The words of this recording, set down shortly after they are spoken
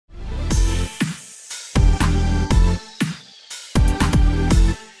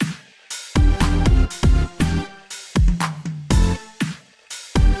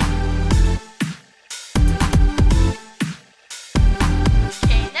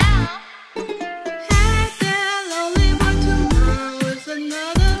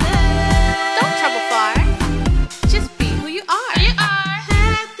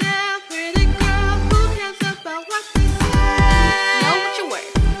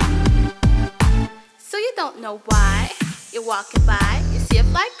don't know why. You're walking by, you see a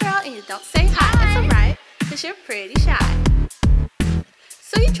fly girl and you don't say hi. It's alright, cause you're pretty shy.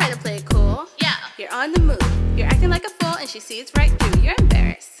 So you try to play it cool. Yeah. You're on the move. You're acting like a fool and she sees right through. You're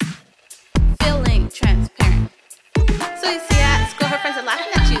embarrassed. Feeling transparent. So you see at school her friends are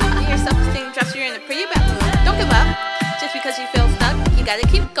laughing at you. And your self-esteem drops, you're in a pretty bad mood. Don't give up. Just because you feel stuck, you gotta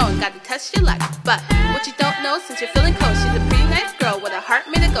keep going. Gotta test your luck. But what you don't know, since you're feeling